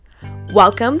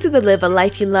Welcome to the Live a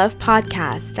Life You Love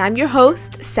podcast. I'm your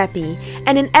host, Seppi,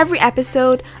 and in every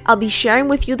episode, I'll be sharing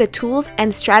with you the tools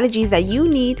and strategies that you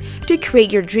need to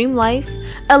create your dream life,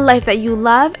 a life that you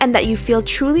love and that you feel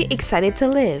truly excited to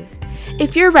live.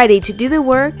 If you're ready to do the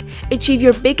work, achieve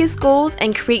your biggest goals,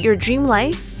 and create your dream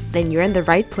life, then you're in the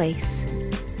right place.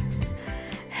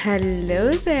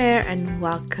 Hello there and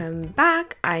welcome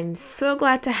back. I'm so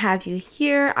glad to have you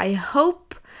here. I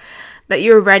hope that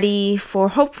you're ready for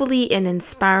hopefully an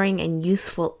inspiring and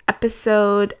useful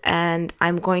episode, and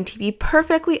I'm going to be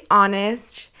perfectly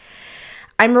honest.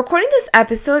 I'm recording this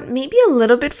episode maybe a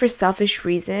little bit for selfish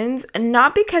reasons,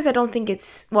 not because I don't think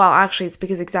it's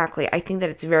because I think that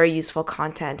it's very useful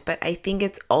content, but I think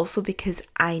it's also because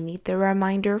I need the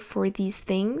reminder for these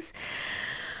things.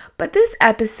 But this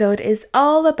episode is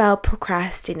all about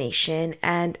procrastination,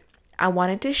 and I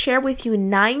wanted to share with you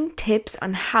 9 tips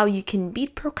on how you can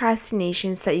beat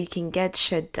procrastination so that you can get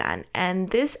shit done. And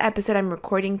this episode I'm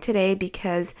recording today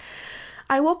because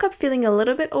I woke up feeling a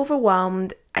little bit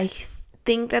overwhelmed. I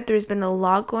think that there's been a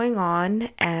lot going on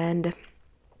and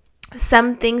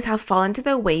some things have fallen to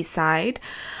the wayside,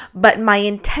 but my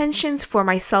intentions for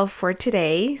myself for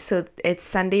today, so it's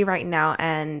Sunday right now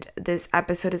and this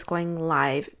episode is going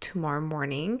live tomorrow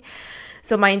morning.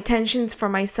 So my intentions for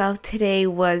myself today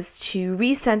was to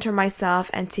recenter myself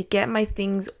and to get my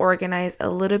things organized a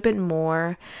little bit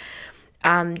more,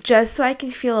 just so I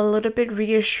can feel a little bit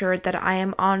reassured that I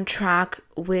am on track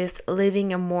with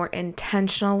living a more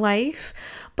intentional life,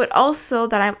 but also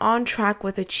that I'm on track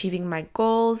with achieving my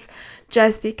goals,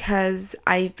 just because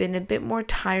I've been a bit more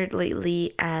tired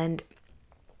lately and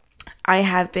I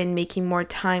have been making more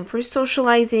time for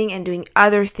socializing and doing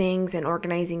other things and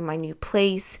organizing my new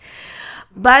place.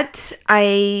 But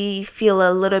I feel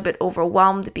a little bit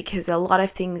overwhelmed because a lot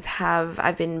of things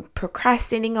I've been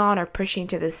procrastinating on or pushing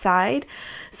to the side.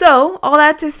 So all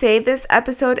that to say, this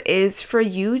episode is for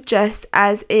you just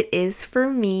as it is for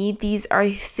me. These are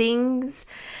things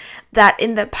that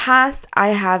in the past I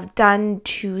have done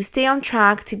to stay on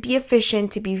track, to be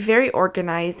efficient, to be very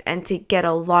organized, and to get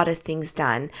a lot of things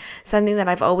done. Something that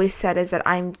I've always said is that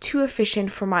I'm too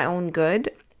efficient for my own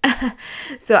good.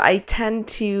 So I tend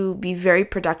to be very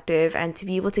productive and to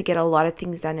be able to get a lot of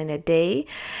things done in a day.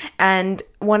 And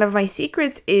one of my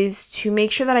secrets is to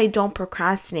make sure that I don't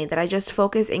procrastinate, that I just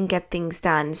focus and get things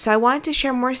done. So I wanted to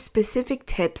share more specific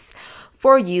tips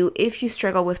for you if you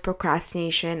struggle with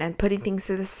procrastination and putting things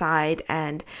to the side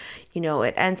and,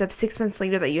 it ends up 6 months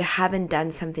later that you haven't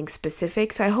done something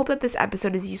specific. So I hope that this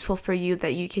episode is useful for you,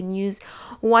 that you can use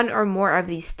one or more of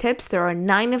these tips. There are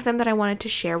 9 of them that I wanted to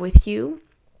share with you,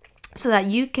 so that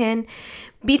you can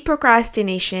beat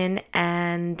procrastination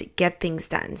and get things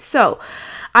done. So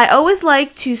I always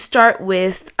like to start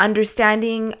with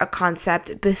understanding a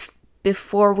concept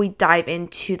before we dive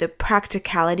into the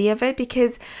practicality of it,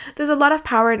 because there's a lot of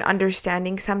power in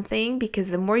understanding something, because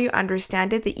the more you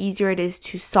understand it, the easier it is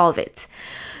to solve it.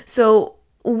 So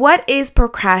what is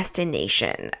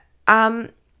procrastination?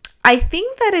 I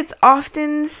think that it's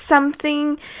often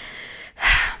something...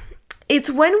 It's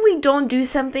when we don't do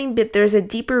something, but there's a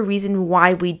deeper reason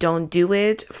why we don't do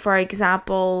it. For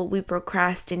example, we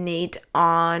procrastinate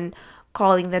on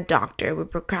calling the doctor. We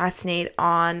procrastinate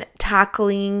on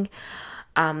tackling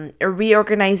a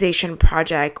reorganization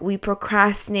project. We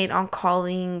procrastinate on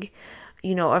calling,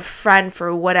 a friend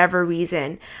for whatever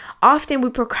reason. Often we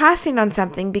procrastinate on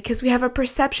something because we have a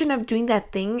perception of doing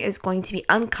that thing is going to be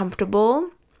uncomfortable,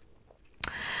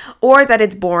 or that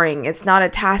it's boring. It's not a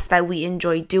task that we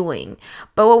enjoy doing.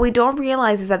 But what we don't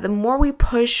realize is that the more we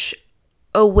push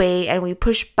away and we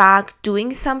push back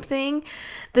doing something,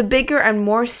 the bigger and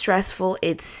more stressful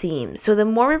it seems. So the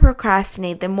more we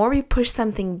procrastinate, the more we push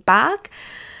something back,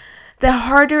 the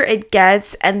harder it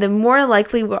gets, and the more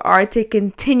likely we are to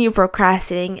continue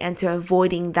procrastinating and to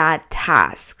avoiding that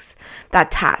task.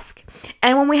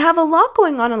 And when we have a lot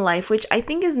going on in life, which I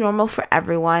think is normal for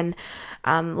everyone,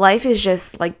 life is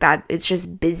just like that. It's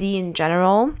just busy in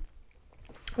general.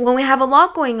 When we have a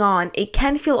lot going on, it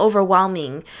can feel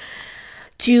overwhelming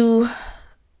to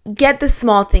get the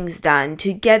small things done,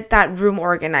 to get that room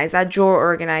organized, that drawer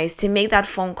organized, to make that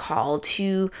phone call,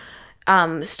 to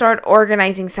start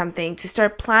organizing something, to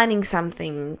start planning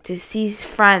something, to see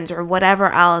friends or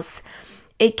whatever else.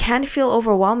 It can feel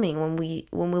overwhelming when we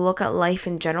look at life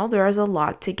in general. There is a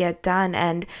lot to get done,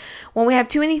 and when we have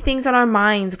too many things on our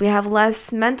minds, we have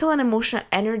less mental and emotional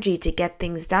energy to get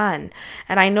things done.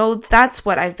 And I know that's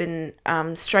what I've been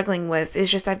struggling with.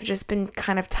 It's just I've just been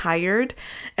kind of tired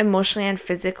emotionally and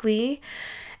physically,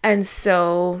 and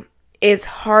so it's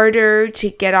harder to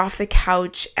get off the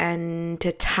couch and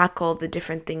to tackle the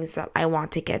different things that I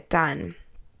want to get done.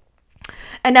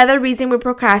 Another reason we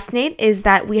procrastinate is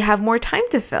that we have more time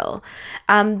to fill.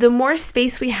 The more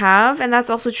space we have, and that's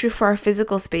also true for our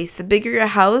physical space, the bigger your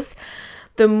house,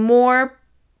 the more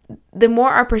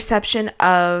our perception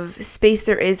of space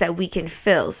there is that we can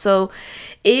fill. So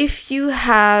if you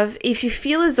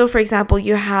feel as though, for example,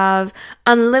 you have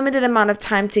unlimited amount of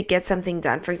time to get something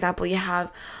done. For example, you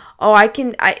have,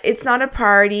 it's not a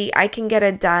priority, I can get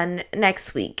it done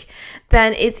next week.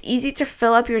 Then it's easy to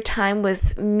fill up your time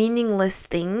with meaningless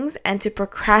things and to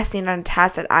procrastinate on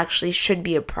tasks that actually should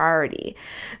be a priority.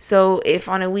 So if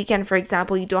on a weekend, for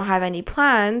example, you don't have any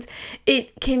plans,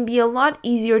 it can be a lot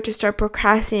easier to start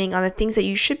procrastinating on the things that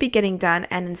you should be getting done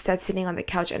and instead sitting on the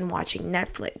couch and watching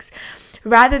Netflix.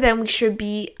 Rather than we should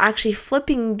be actually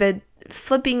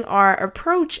flipping our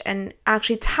approach and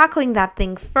actually tackling that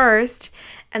thing first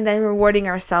and then rewarding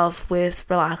ourselves with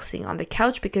relaxing on the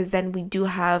couch, because then we do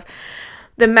have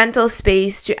the mental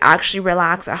space to actually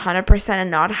relax 100% and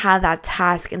not have that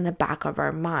task in the back of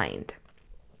our mind.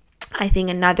 I think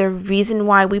another reason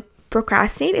why we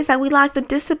procrastinate is that we lack the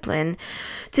discipline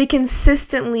to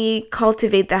consistently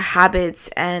cultivate the habits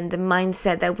and the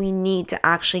mindset that we need to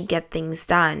actually get things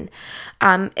done.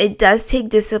 It does take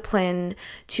discipline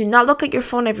to not look at your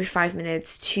phone every 5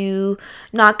 minutes, to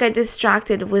not get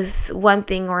distracted with one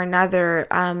thing or another.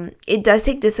 It does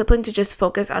take discipline to just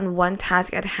focus on one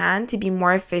task at hand, to be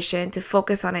more efficient, to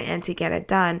focus on it and to get it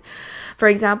done. For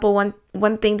example,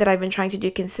 one thing that I've been trying to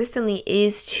do consistently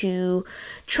is to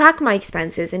track my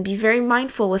expenses and be very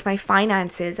mindful with my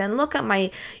finances and look at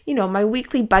my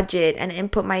weekly budget and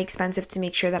input my expenses to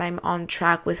make sure that I'm on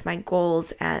track with my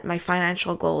goals and my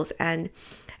financial goals and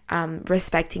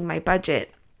respecting my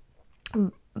budget.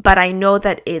 But I know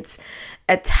that it's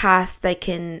a task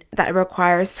that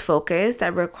requires focus,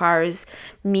 that requires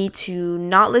me to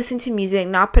not listen to music,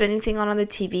 not put anything on the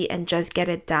TV, and just get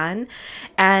it done.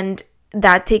 And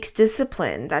that takes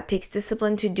discipline. That takes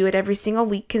discipline to do it every single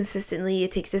week consistently.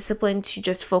 It takes discipline to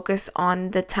just focus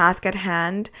on the task at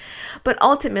hand. But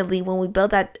ultimately, when we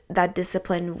build that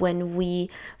discipline, when we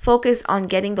focus on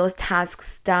getting those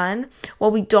tasks done,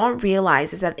 what we don't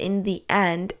realize is that in the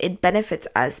end, it benefits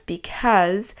us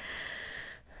because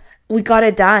we got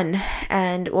it done.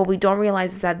 And what we don't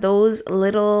realize is that those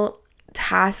little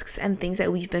tasks and things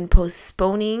that we've been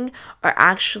postponing are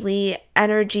actually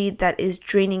energy that is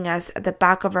draining us at the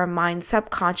back of our mind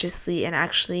subconsciously and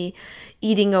actually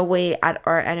eating away at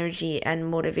our energy and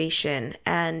motivation.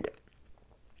 And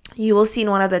you will see in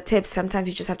one of the tips, sometimes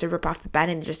you just have to rip off the band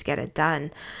and just get it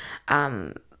done.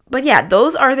 But yeah,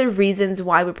 those are the reasons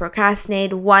why we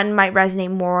procrastinate. One might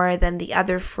resonate more than the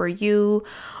other for you,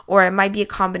 or it might be a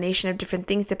combination of different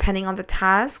things depending on the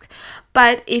task.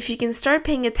 But if you can start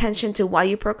paying attention to why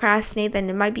you procrastinate, then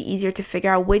it might be easier to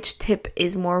figure out which tip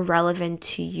is more relevant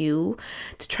to you,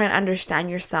 to try and understand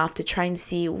yourself, to try and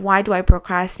see, why do I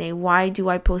procrastinate? Why do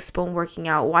I postpone working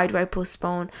out? Why do I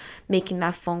postpone making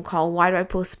that phone call? Why do I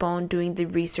postpone doing the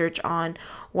research on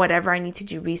whatever I need to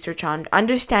do research on?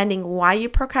 Understanding why you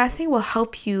procrastinate will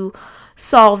help you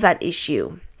solve that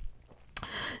issue.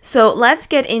 So let's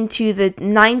get into the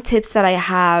 9 tips that I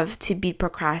have to beat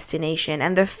procrastination.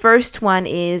 And the first one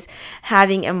is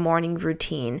having a morning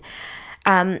routine.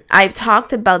 I've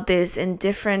talked about this in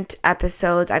different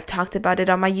episodes. I've talked about it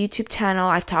on my YouTube channel.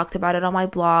 I've talked about it on my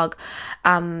blog.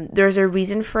 There's a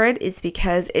reason for it. It's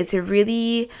because it's a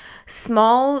really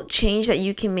small change that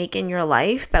you can make in your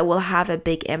life that will have a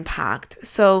big impact.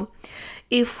 So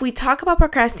if we talk about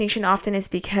procrastination, often it's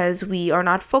because we are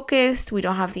not focused, we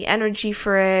don't have the energy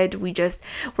for it,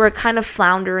 we're kind of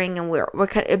floundering and we're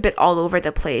kind of a bit all over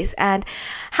the place. And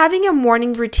having a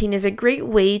morning routine is a great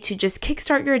way to just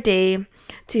kickstart your day,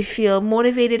 to feel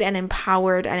motivated and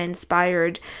empowered and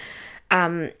inspired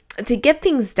to get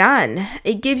things done.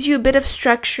 It gives you a bit of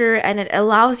structure and it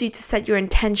allows you to set your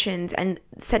intentions and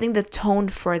setting the tone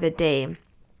for the day.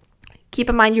 Keep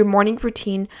in mind, your morning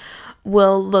routine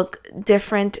will look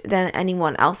different than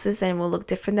anyone else's, and will look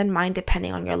different than mine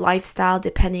depending on your lifestyle,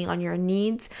 depending on your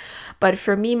needs. But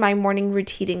for me, my morning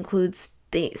routine includes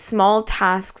the small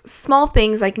tasks, small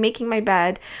things like making my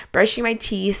bed, brushing my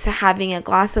teeth, having a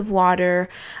glass of water,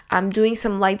 doing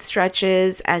some light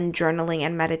stretches, and journaling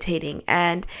and meditating.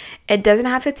 And it doesn't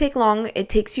have to take long. It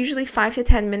takes usually 5 to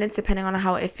 10 minutes depending on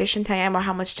how efficient I am or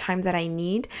how much time that I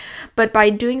need. But by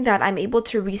doing that, I'm able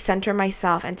to recenter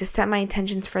myself and to set my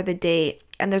intentions for the day.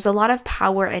 And there's a lot of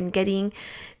power in getting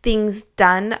things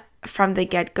done from the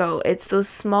get-go. It's those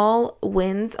small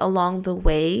wins along the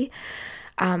way.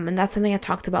 And that's something I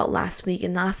talked about last week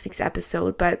in last week's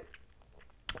episode. But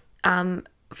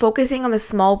focusing on the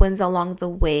small wins along the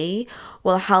way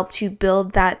will help to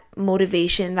build that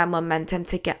motivation, that momentum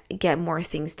to get more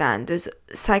things done. There's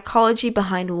psychology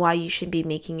behind why you should be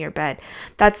making your bed.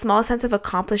 That small sense of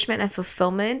accomplishment and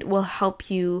fulfillment will help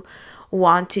you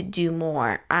want to do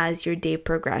more as your day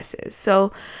progresses.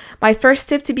 So my first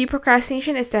tip to beat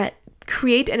procrastination is to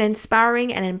create an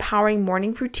inspiring and empowering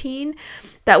morning routine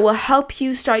that will help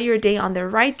you start your day on the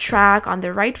right track, on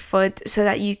the right foot, so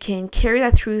that you can carry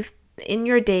that through in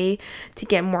your day to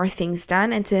get more things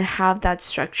done and to have that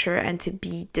structure and to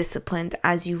be disciplined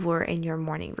as you were in your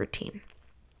morning routine.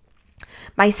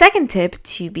 My second tip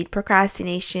to beat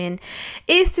procrastination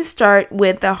is to start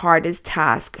with the hardest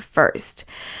task first.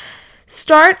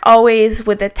 Start always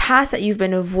with the task that you've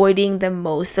been avoiding the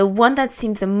most, the one that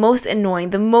seems the most annoying,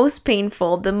 the most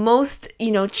painful, the most,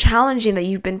 challenging, that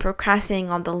you've been procrastinating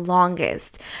on the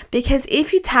longest. Because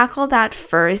if you tackle that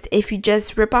first, if you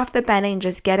just rip off the band-aid and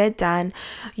just get it done,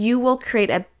 you will create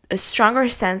a stronger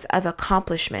sense of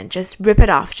accomplishment. Just rip it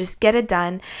off, just get it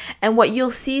done. And what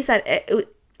you'll see is that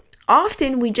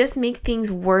often we just make things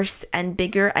worse and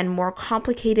bigger and more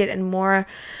complicated and more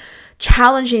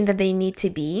challenging than they need to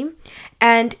be.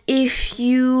 And if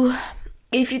you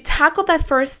tackle that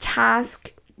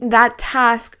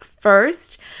task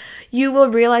first, you will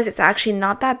realize it's actually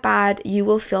not that bad. You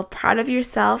will feel proud of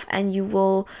yourself and you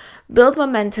will build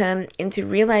momentum into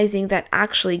realizing that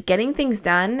actually getting things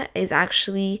done is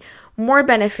actually more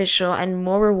beneficial and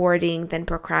more rewarding than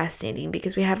procrastinating,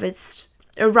 because we have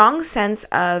a wrong sense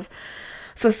of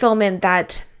fulfillment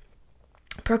that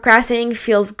procrastinating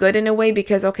feels good in a way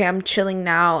because, okay, I'm chilling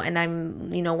now and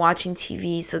I'm, watching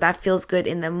TV, so that feels good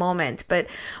in the moment. But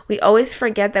we always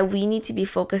forget that we need to be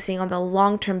focusing on the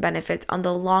long-term benefits, on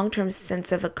the long-term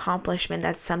sense of accomplishment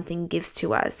that something gives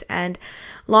to us. And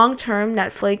long-term,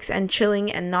 Netflix and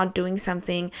chilling and not doing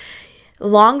something,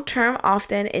 long-term,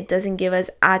 often it doesn't give us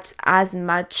as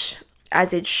much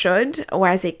as it should or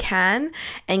as it can,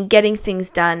 and getting things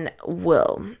done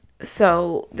will.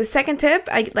 So the second tip,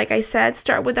 like I said,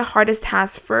 start with the hardest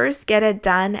task first, get it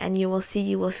done, and you will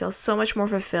feel so much more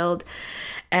fulfilled,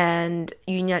 and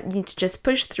you need to just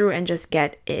push through and just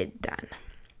get it done.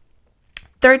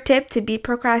 Third tip to beat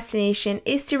procrastination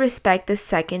is to respect the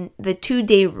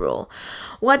 2-day rule.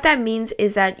 What that means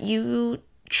is that you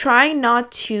try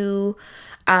not to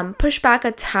push back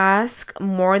a task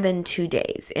more than 2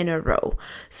 days in a row.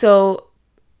 So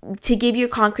to give you a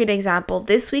concrete example,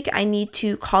 this week I need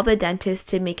to call the dentist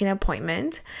to make an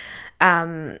appointment.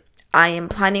 I am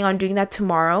planning on doing that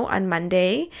tomorrow on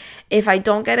Monday. If I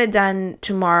don't get it done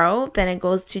tomorrow, then it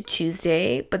goes to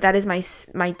Tuesday, but that is my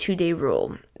 2-day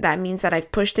rule. That means that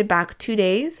I've pushed it back 2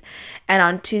 days, and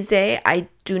on Tuesday I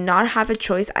do not have a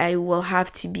choice. I will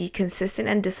have to be consistent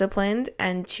and disciplined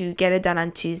and to get it done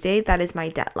on Tuesday. That is my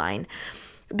deadline.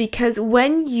 Because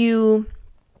when you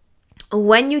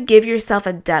give yourself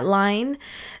a deadline,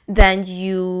 then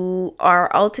you are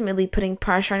ultimately putting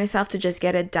pressure on yourself to just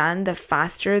get it done. The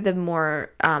faster, the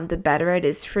more, the better it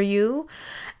is for you.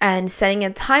 And setting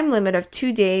a time limit of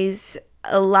 2 days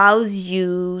allows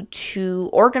you to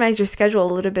organize your schedule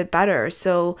a little bit better.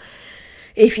 So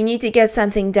if you need to get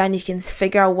something done, you can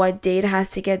figure out what date it has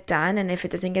to get done. And if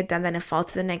it doesn't get done, then it falls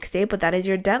to the next day. But that is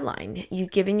your deadline. You're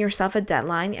giving yourself a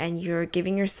deadline and you're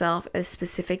giving yourself a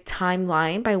specific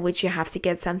timeline by which you have to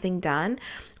get something done,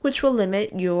 which will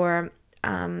limit your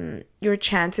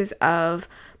chances of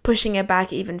pushing it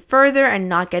back even further and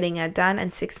not getting it done.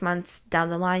 And 6 months down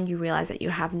the line, you realize that you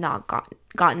have not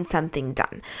gotten something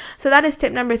done. So that is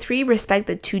tip number 3, respect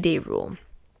the 2-day rule.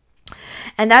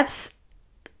 And that's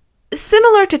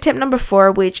similar to tip number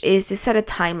 4, which is to set a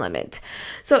time limit.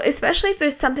 So especially if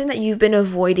there's something that you've been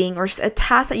avoiding or a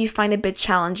task that you find a bit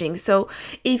challenging. So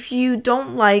if you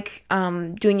don't like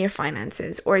doing your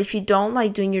finances, or if you don't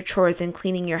like doing your chores and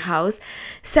cleaning your house,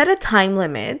 set a time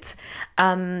limit.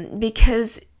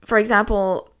 Because, for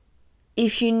example,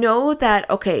 if you know that,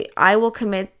 okay, I will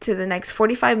commit to the next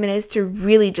 45 minutes to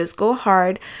really just go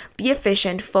hard, be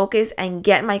efficient, focus, and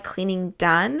get my cleaning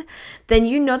done, then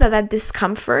you know that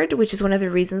discomfort, which is one of the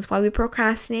reasons why we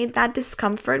procrastinate, that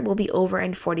discomfort will be over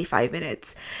in 45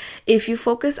 minutes. If you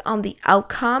focus on the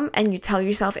outcome and you tell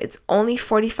yourself it's only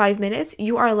 45 minutes,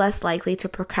 you are less likely to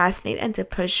procrastinate and to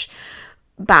push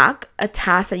back a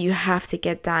task that you have to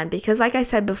get done. Because like I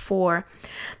said before,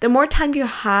 the more time you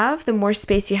have, the more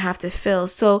space you have to fill.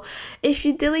 So if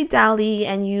you dilly-dally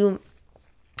and you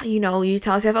you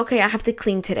tell yourself, okay, I have to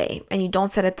clean today, and you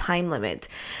don't set a time limit,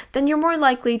 then you're more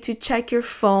likely to check your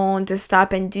phone, to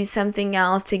stop and do something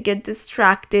else, to get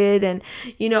distracted, and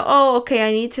oh, okay,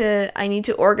 I need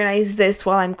to organize this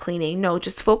while I'm cleaning. No,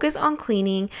 just focus on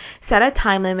cleaning, set a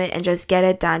time limit, and just get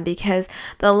it done, because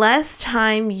the less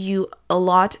time you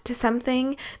allot to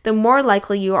something, the more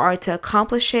likely you are to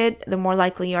accomplish it, the more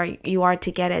likely you are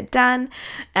to get it done.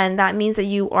 And that means that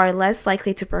you are less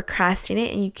likely to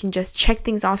procrastinate, and you can just check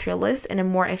things off your list in a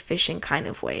more efficient kind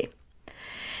of way.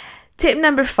 Tip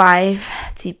number 5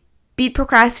 to beat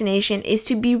procrastination is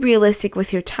to be realistic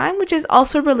with your time, which is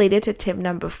also related to tip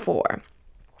number 4.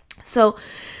 So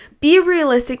be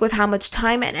realistic with how much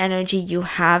time and energy you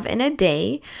have in a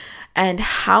day, and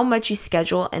how much you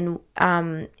schedule in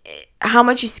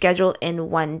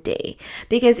one day.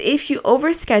 Because if you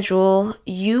overschedule,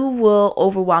 you will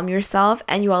overwhelm yourself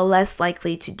and you are less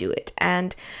likely to do it.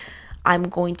 And I'm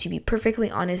going to be perfectly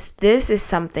honest, this is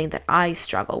something that I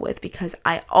struggle with, because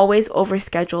I always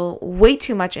overschedule way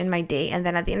too much in my day, and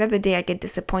then at the end of the day I get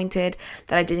disappointed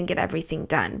that I didn't get everything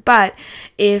done. But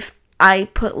if I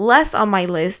put less on my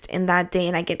list in that day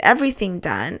and I get everything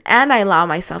done, and I allow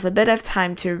myself a bit of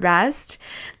time to rest,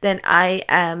 then I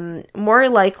am more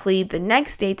likely the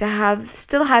next day to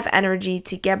still have energy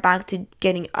to get back to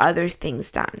getting other things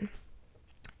done.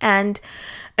 And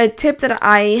a tip that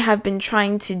I have been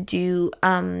trying to do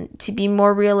to be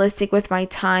more realistic with my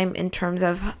time in terms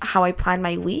of how I plan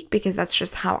my week, because that's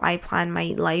just how I plan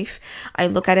my life. I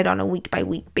look at it on a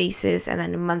week-by-week basis and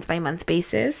then a month-by-month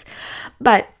basis.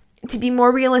 But to be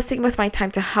more realistic with my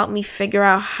time, to help me figure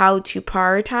out how to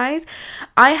prioritize,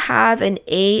 I have an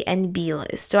A and B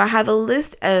list. So I have a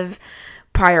list of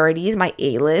priorities, my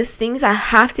A list, things I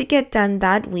have to get done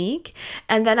that week.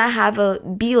 And then I have a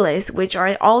B list, which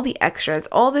are all the extras,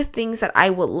 all the things that I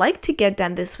would like to get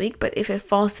done this week, but if it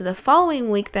falls to the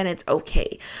following week, then it's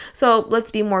okay. So let's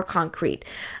be more concrete.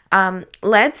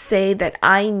 Let's say that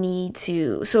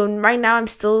so right now I'm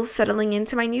still settling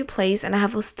into my new place, and I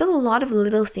have still a lot of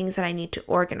little things that I need to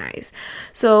organize.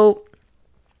 So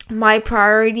my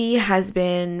priority has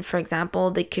been, for example,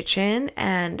 the kitchen,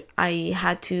 and I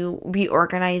had to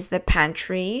reorganize the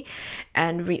pantry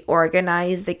and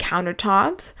reorganize the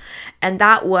countertops, and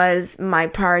that was my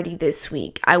priority this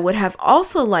week. I would have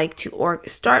also liked to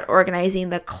start organizing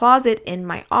the closet in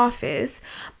my office,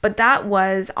 but that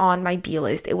was on my B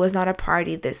list. It was not a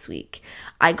priority this week.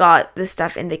 I got the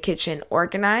stuff in the kitchen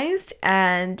organized,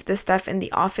 and the stuff in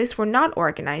the office were not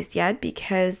organized yet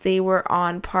because they were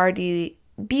on priority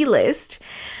B list.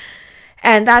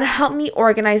 And that helped me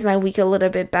organize my week a little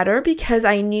bit better, because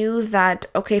I knew that,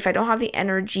 okay, if I don't have the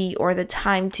energy or the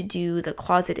time to do the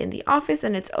closet in the office,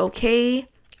 then it's okay.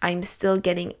 I'm still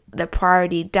getting the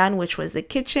priority done, which was the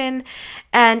kitchen,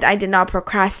 and I did not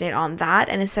procrastinate on that.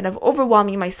 And instead of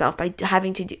overwhelming myself by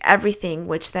having to do everything,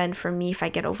 which then for me, if I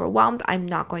get overwhelmed, I'm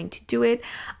not going to do it,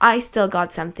 I still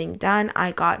got something done.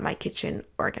 I got my kitchen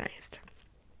organized.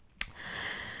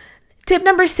 Tip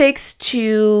number 6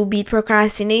 to beat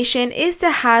procrastination is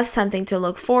to have something to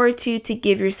look forward to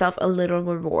give yourself a little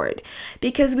reward.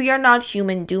 Because we are not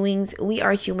human doings, we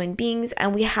are human beings,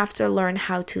 and we have to learn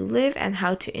how to live and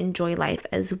how to enjoy life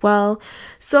as well.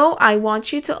 So I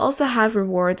want you to also have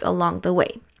rewards along the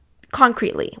way.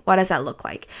 Concretely, what does that look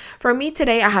like? For me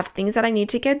today, I have things that I need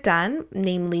to get done,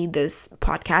 namely this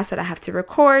podcast that I have to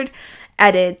record,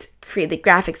 edit, create the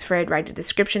graphics for it, write the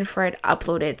description for it,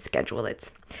 upload it, schedule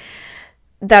it.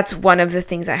 That's one of the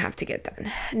things I have to get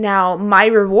done. Now, my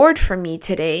reward for me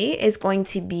today is going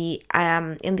to be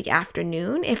in the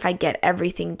afternoon. If I get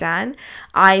everything done,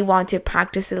 I want to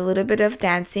practice a little bit of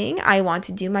dancing. I want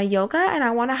to do my yoga, and I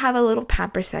want to have a little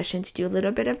pamper session to do a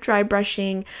little bit of dry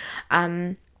brushing,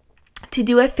 to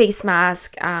do a face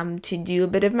mask, to do a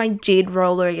bit of my jade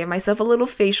roller, give myself a little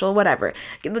facial, whatever.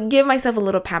 Give myself a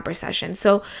little pamper session.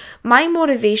 So my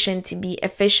motivation to be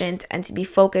efficient and to be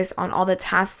focused on all the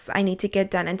tasks I need to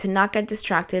get done, and to not get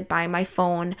distracted by my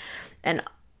phone and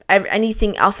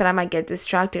anything else that I might get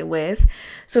distracted with.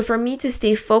 So for me to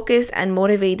stay focused and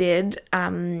motivated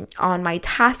on my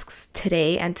tasks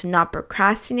today, and to not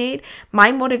procrastinate,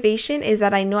 my motivation is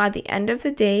that I know at the end of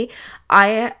the day,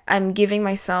 I am giving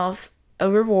myself a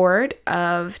reward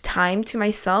of time to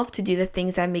myself to do the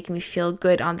things that make me feel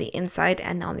good on the inside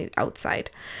and on the outside.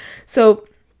 So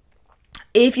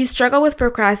if you struggle with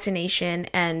procrastination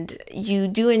and you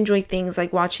do enjoy things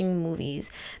like watching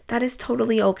movies, that is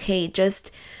totally okay.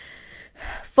 Just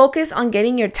focus on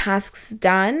getting your tasks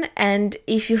done. And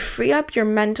if you free up your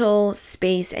mental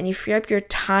space and you free up your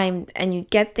time and you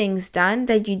get things done,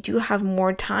 then you do have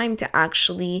more time to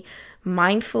actually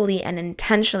mindfully and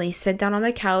intentionally sit down on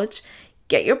the couch,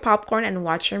 get your popcorn and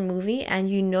watch your movie, and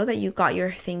you know that you got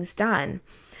your things done.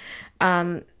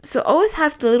 So always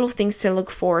have the little things to look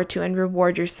forward to and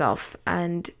reward yourself.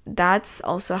 And that's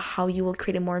also how you will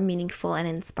create a more meaningful and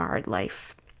inspired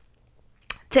life.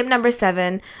 Tip number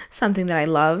 7, something that I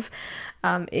love,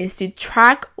 is to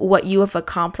track what you have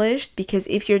accomplished. Because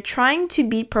if you're trying to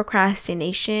beat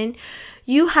procrastination,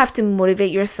 you have to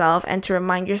motivate yourself and to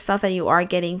remind yourself that you are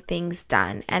getting things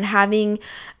done. And having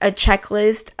a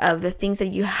checklist of the things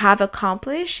that you have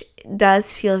accomplished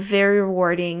does feel very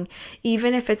rewarding.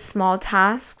 Even if it's small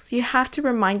tasks, you have to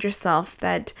remind yourself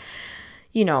that,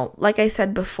 like I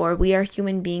said before, we are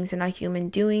human beings and not human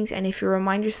doings. And if you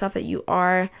remind yourself that you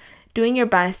are doing your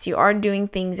best, you are doing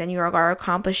things, and you are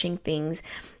accomplishing things,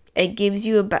 it gives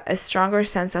you a stronger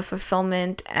sense of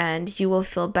fulfillment, and you will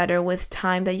feel better with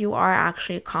time that you are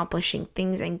actually accomplishing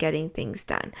things and getting things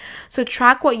done. So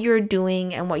track what you're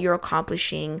doing and what you're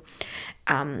accomplishing,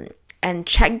 and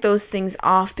check those things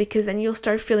off, because then you'll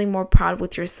start feeling more proud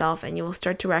with yourself, and you will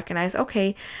start to recognize,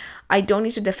 okay, I don't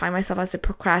need to define myself as a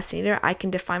procrastinator. I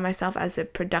can define myself as a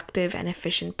productive and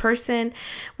efficient person,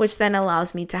 which then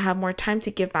allows me to have more time to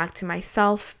give back to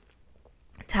myself,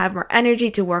 to have more energy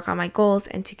to work on my goals,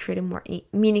 and to create a more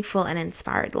meaningful and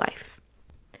inspired life.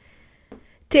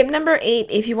 Tip number 8,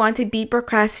 if you want to beat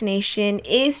procrastination,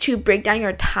 is to break down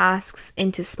your tasks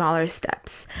into smaller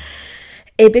steps.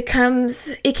 It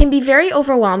can be very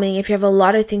overwhelming if you have a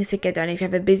lot of things to get done, if you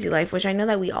have a busy life, which I know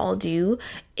that we all do.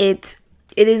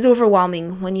 It is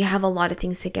overwhelming when you have a lot of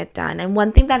things to get done. And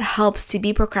one thing that helps to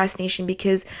beat procrastination,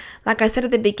 because like I said at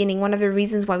the beginning, one of the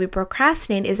reasons why we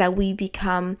procrastinate is that we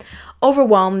become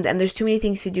overwhelmed and there's too many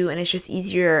things to do, and it's just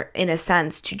easier in a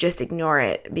sense to just ignore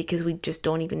it because we just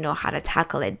don't even know how to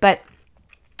tackle it. But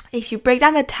if you break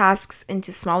down the tasks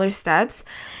into smaller steps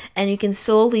and you can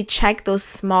slowly check those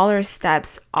smaller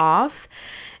steps off,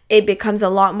 it becomes a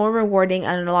lot more rewarding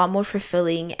and a lot more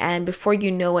fulfilling. And before you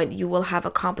know it, you will have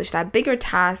accomplished that bigger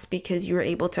task because you were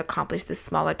able to accomplish the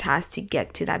smaller task to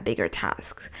get to that bigger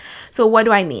task. So what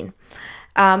do I mean?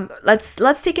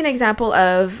 Let's take an example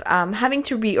of having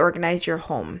to reorganize your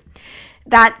home.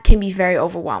 That can be very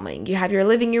overwhelming. You have your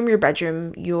living room, your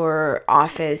bedroom, your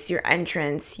office, your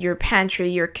entrance, your pantry,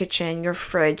 your kitchen, your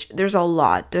fridge. There's a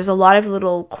lot. There's a lot of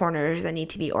little corners that need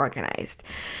to be organized.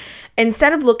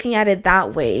 Instead of looking at it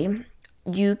that way,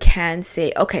 you can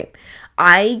say, okay,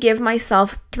 I give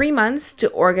myself 3 months to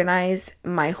organize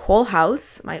my whole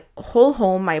house, my whole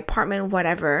home, my apartment,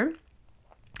 whatever.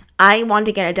 I want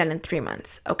to get it done in 3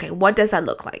 months. Okay, what does that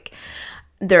look like?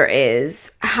 There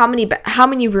is how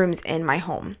many rooms in my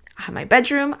home? I have my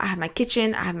bedroom, I have my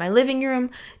kitchen, I have my living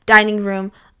room, dining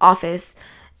room, office,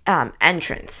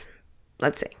 entrance.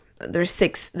 Let's say there's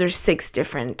six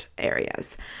different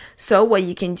areas. So what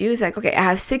you can do is like, okay, I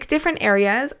have 6 different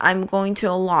areas. I'm going to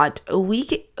allot a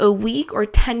week or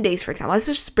 10 days, for example. Let's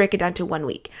just break it down to 1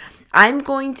 week. I'm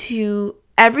going to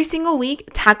every single week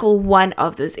tackle one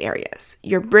of those areas.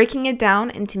 You're breaking it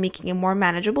down into making it more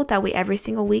manageable. That way every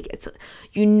single week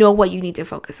you know what you need to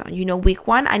focus on. Week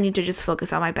 1, I need to just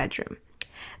focus on my bedroom.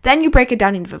 Then you break it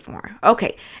down even more.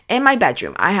 Okay, in my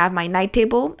bedroom, I have my night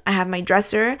table, I have my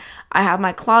dresser, I have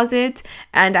my closet,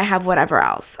 and I have whatever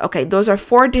else. Okay, those are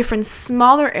 4 different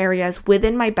smaller areas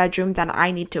within my bedroom that I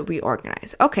need to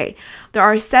reorganize. Okay, there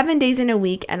are 7 days in a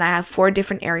week, and I have 4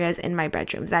 different areas in my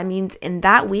bedroom. That means in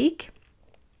that week,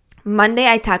 Monday,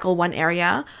 I tackle one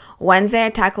area. Wednesday, I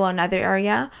tackle another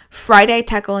area. Friday, I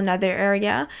tackle another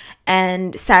area.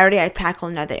 And Saturday, I tackle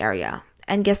another area.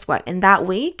 And guess what? In that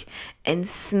week, in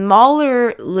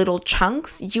smaller little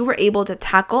chunks, you were able to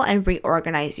tackle and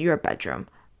reorganize your bedroom.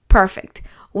 Perfect.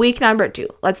 Week number 2,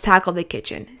 let's tackle the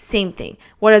kitchen. Same thing.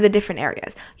 What are the different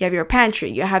areas? You have your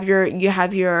pantry, you have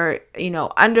your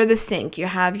under the sink, you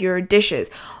have your dishes,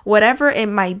 whatever it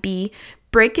might be.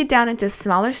 Break it down into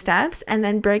smaller steps and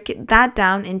then break that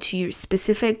down into your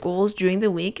specific goals during the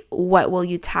week. What will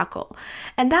you tackle?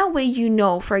 And that way,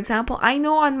 for example, I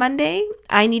know on Monday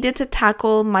I needed to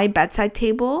tackle my bedside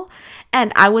table,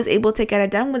 and I was able to get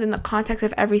it done within the context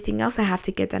of everything else I have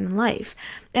to get done in life.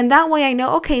 And that way I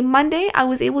know, okay, Monday I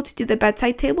was able to do the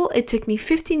bedside table. It took me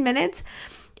 15 minutes.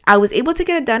 I was able to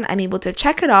get it done. I'm able to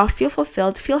check it off, feel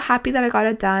fulfilled, feel happy that I got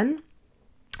it done.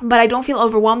 But I don't feel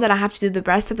overwhelmed that I have to do the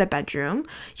rest of the bedroom.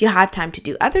 You have time to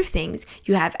do other things.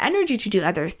 You have energy to do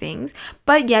other things.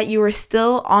 But yet you are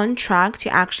still on track to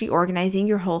actually organizing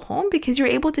your whole home because you're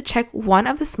able to check one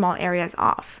of the small areas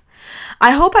off.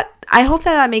 I hope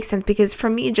that makes sense, because for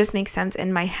me, it just makes sense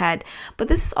in my head. But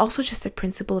this is also just a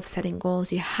principle of setting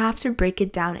goals. You have to break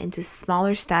it down into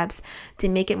smaller steps to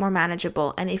make it more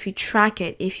manageable. And if you track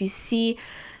it, if you see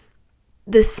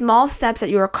the small steps that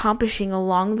you're accomplishing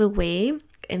along the way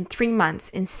in 3 months,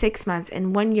 in 6 months,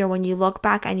 in 1 year, when you look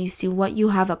back and you see what you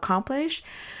have accomplished,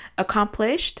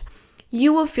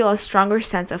 you will feel a stronger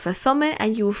sense of fulfillment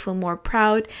and you will feel more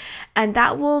proud, and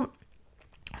that will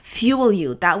fuel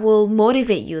you, that will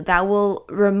motivate you, that will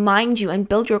remind you and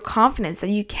build your confidence that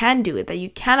you can do it, that you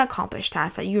can accomplish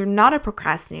tasks, that you're not a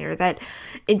procrastinator, that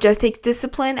it just takes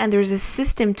discipline and there's a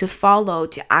system to follow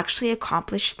to actually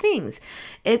accomplish things.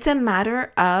 It's a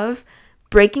matter of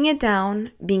breaking it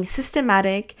down, being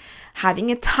systematic,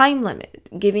 having a time limit,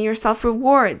 giving yourself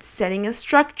rewards, setting a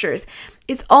structures.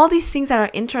 It's all these things that are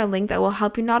interlinked that will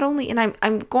help you not only, and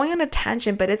I'm going on a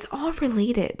tangent, but it's all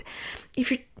related.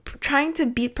 If you're trying to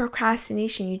beat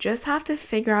procrastination, you just have to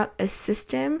figure out a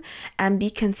system and be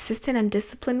consistent and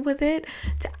disciplined with it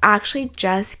to actually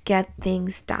just get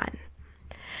things done.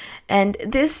 And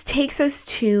this takes us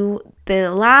to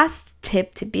the last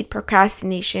tip to beat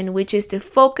procrastination, which is to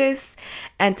focus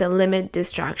and to limit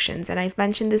distractions. And I've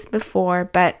mentioned this before,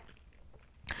 but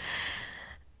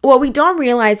what we don't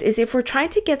realize is if we're trying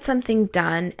to get something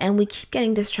done and we keep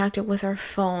getting distracted with our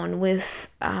phone, with,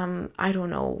 I don't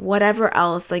know, whatever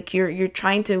else, like you're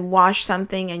trying to wash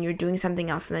something and you're doing something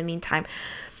else in the meantime.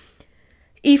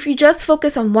 If you just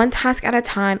focus on one task at a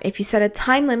time, if you set a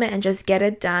time limit and just get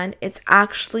it done, it's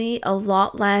actually a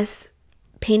lot less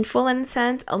painful in a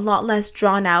sense, a lot less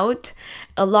drawn out,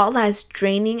 a lot less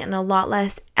draining, and a lot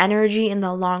less energy in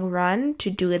the long run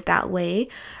to do it that way,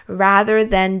 rather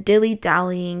than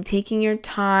dilly-dallying, taking your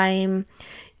time,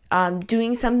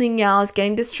 doing something else,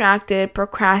 getting distracted,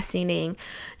 procrastinating.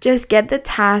 Just get the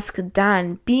task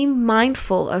done. Be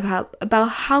mindful of about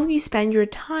how you spend your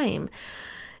time.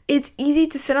 It's easy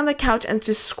to sit on the couch and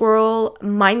to scroll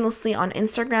mindlessly on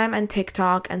Instagram and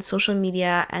TikTok and social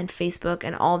media and Facebook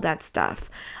and all that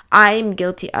stuff. I'm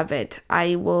guilty of it.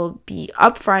 I will be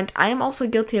upfront. I am also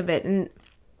guilty of it. And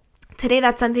today,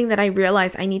 that's something that I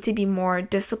realized I need to be more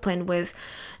disciplined with,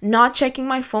 not checking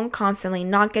my phone constantly,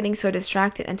 not getting so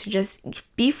distracted, and to just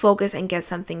be focused and get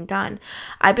something done.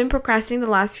 I've been procrastinating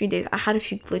the last few days. I had a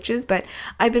few glitches, but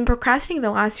I've been procrastinating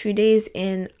the last few days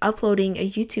in uploading a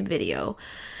YouTube video.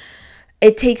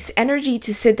 It takes energy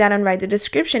to sit down and write the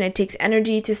description. It takes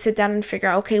energy to sit down and figure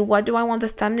out, okay, what do I want the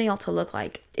thumbnail to look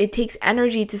like? It takes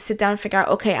energy to sit down and figure out,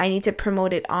 okay, I need to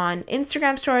promote it on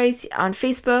Instagram stories, on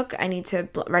Facebook. I need to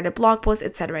write a blog post,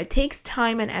 etc. It takes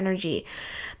time and energy.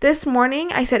 This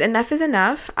morning, I said, enough is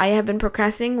enough. I have been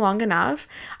procrastinating long enough.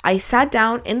 I sat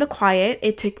down in the quiet.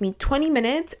 It took me 20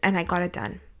 minutes and I got it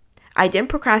done. I didn't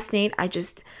procrastinate.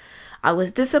 I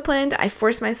was disciplined. I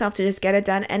forced myself to just get it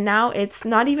done. And now it's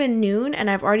not even noon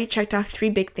and I've already checked off 3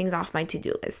 big things off my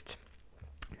to-do list.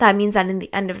 That means that in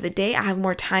the end of the day, I have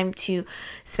more time to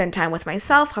spend time with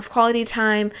myself, have quality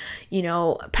time,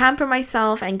 pamper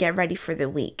myself and get ready for the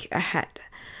week ahead.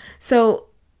 So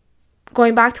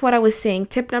going back to what I was saying,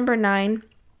 tip number 9,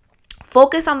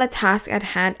 focus on the task at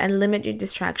hand and limit your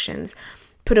distractions.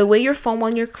 Put away your phone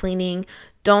while you're cleaning.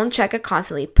 Don't check it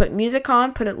constantly. Put music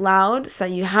on, put it loud so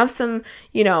that you have some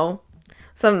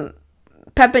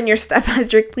pep in your step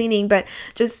as you're cleaning, but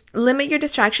just limit your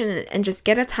distraction and just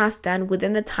get a task done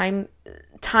within the time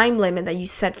limit that you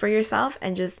set for yourself,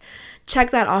 and just check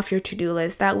that off your to-do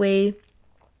list. That way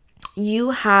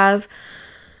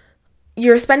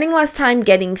you're spending less time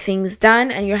getting things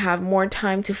done and you have more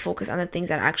time to focus on the things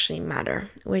that actually matter,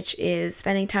 which is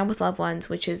spending time with loved ones,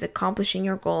 which is accomplishing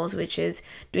your goals, which is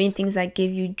doing things that give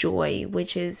you joy,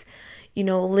 which is,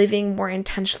 living more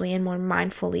intentionally and more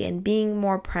mindfully and being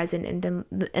more present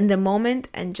in the moment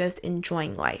and just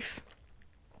enjoying life.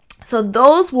 So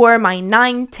those were my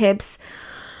 9 tips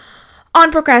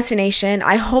on procrastination.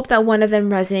 I hope that one of them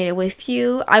resonated with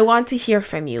you. I want to hear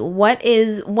from you. What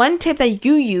is one tip that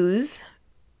you use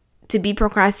to beat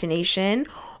procrastination?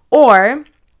 Or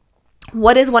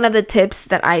what is one of the tips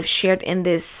that I've shared in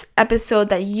this episode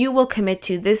that you will commit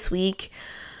to this week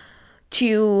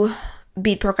to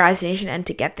beat procrastination and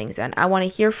to get things done? I want to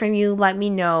hear from you. Let me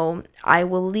know. I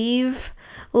will leave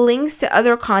links to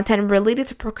other content related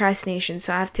to procrastination.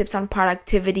 So I have tips on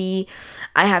productivity.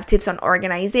 I have tips on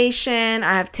organization.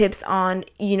 I have tips on,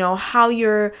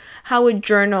 how a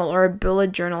journal or a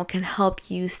bullet journal can help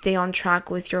you stay on track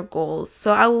with your goals.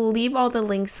 So I will leave all the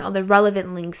links, all the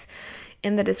relevant links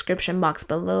in the description box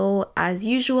below. As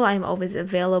usual, I'm always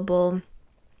available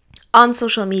on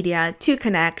social media to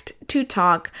connect, to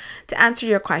talk, to answer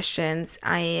your questions.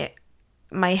 I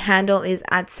My handle is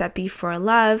at Seppy for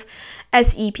Love,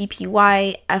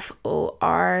 SEPPYFORLOVE.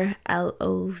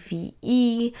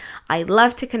 I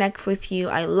love to connect with you.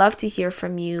 I love to hear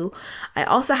from you. I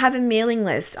also have a mailing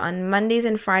list. On Mondays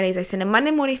and Fridays, I send a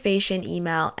Monday motivation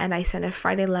email and I send a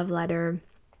Friday love letter.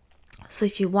 So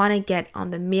if you want to get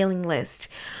on the mailing list,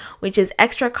 which is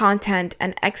extra content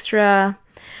and extra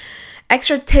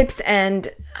tips and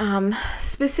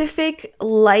specific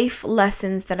life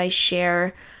lessons that I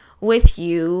share with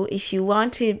you. If you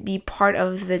want to be part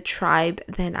of the tribe,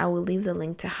 then I will leave the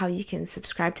link to how you can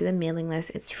subscribe to the mailing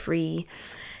list. It's free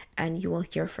and you will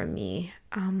hear from me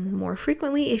more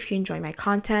frequently if you enjoy my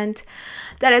content.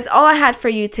 That is all I had for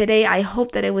you today. I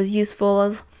hope that it was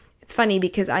useful. It's funny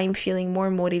because I'm feeling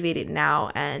more motivated now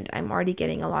and I'm already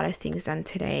getting a lot of things done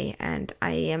today, and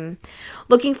I am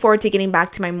looking forward to getting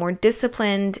back to my more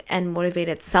disciplined and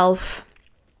motivated self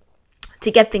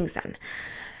to get things done.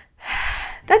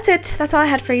 That's it. That's all I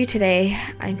had for you today.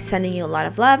 I'm sending you a lot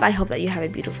of love. I hope that you have a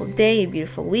beautiful day, a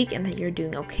beautiful week, and that you're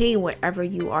doing okay wherever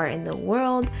you are in the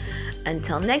world.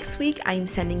 Until next week, I'm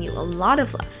sending you a lot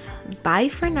of love. Bye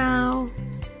for now.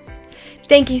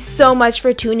 Thank you so much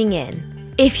for tuning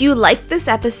in. If you liked this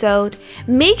episode,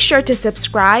 make sure to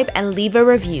subscribe and leave a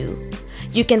review.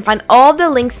 You can find all the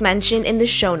links mentioned in the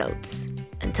show notes.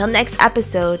 Until next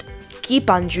episode, keep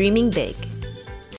on dreaming big.